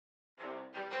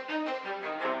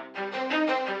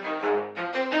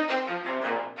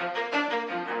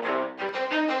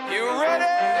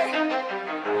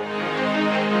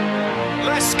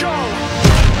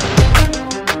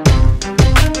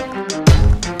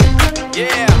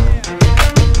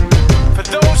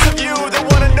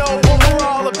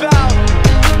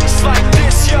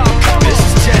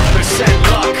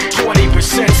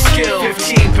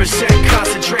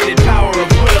concentrated power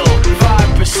of will.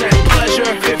 5% pleasure,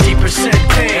 50%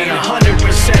 pain, and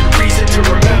 100% reason to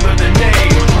remember the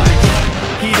name.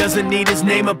 He doesn't need his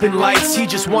name up in lights, he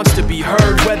just wants to be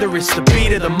heard, whether it's the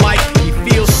beat or the mic. He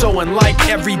feels so unlike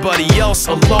everybody else,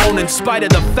 alone, in spite of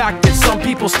the fact that some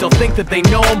people still think that they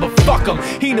know him. But fuck him,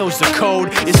 he knows the code.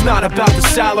 It's not about the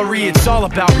salary, it's all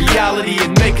about reality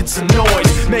and making some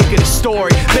noise, making a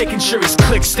story, making sure his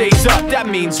click stays up. That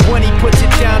means when he puts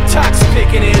it down, Tox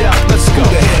picking it up. Let's go. Who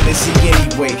the hell is he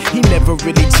anyway? He never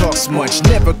really talks much,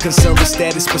 never concerned with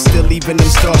status, but still leaving him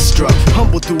starstruck.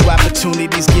 Humble through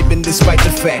opportunities given despite the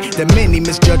fact that many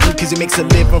misjudge him cause he makes a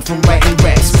living from writing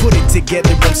raps. Put it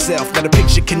together himself, now the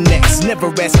picture connects. Never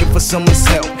asking for someone's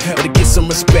help or to get some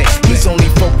respect. He's only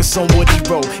focused on what he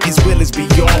wrote, his will is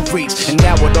beyond reach. And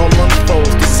now it all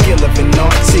unfolds, the skill of an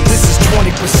artist. This is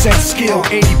 20% skill,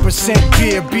 80%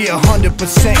 fear. Be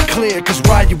 100% clear, cause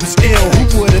Ryu was ill.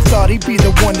 Who would've thought he'd be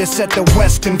the one that set the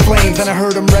West in flames? And I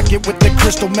heard him wreck it with the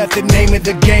crystal method, name of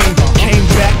the game. Came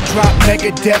back, dropped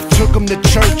Megadeth, took him to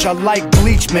church. I like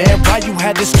Bleach, man. Ryu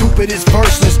had the stupidest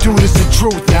verse, let's do this the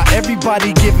truth. Now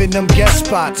everybody giving them guest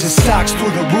spots and stocks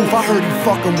through the roof. I heard he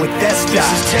fucking with that stock.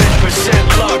 This is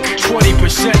 10% luck,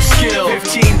 20% skill,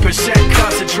 15%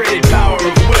 concentrated power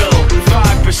of will,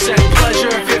 5%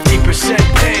 pleasure, 50%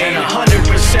 pain, and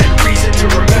 100% reason to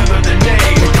remember the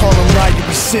name. They call him Ryu,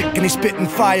 he's sick and he's spitting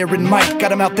fire and Mike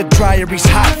got him out the dryer, he's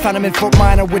hot. Found him in Fort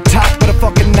Minor with Top, but a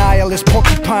fucking nihilist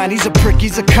porcupine. He's a prick,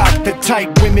 he's a cock. The type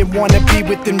women wanna be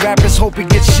within, rappers hope he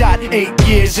gets shot. 8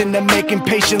 years in the making,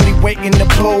 patiently waiting to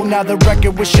blow. Now the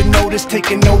record with your notice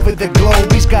taking over the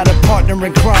globe. He's got a partner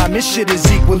in crime, his shit is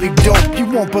equally dope. You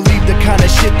won't believe the kind of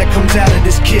shit that comes out of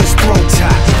this kid's throat.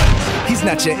 He's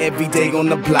not your everyday on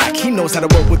the block. He knows how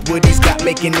to work with what he's got,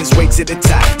 making his way to the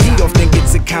top. He don't think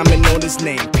it's a comment on his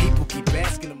name.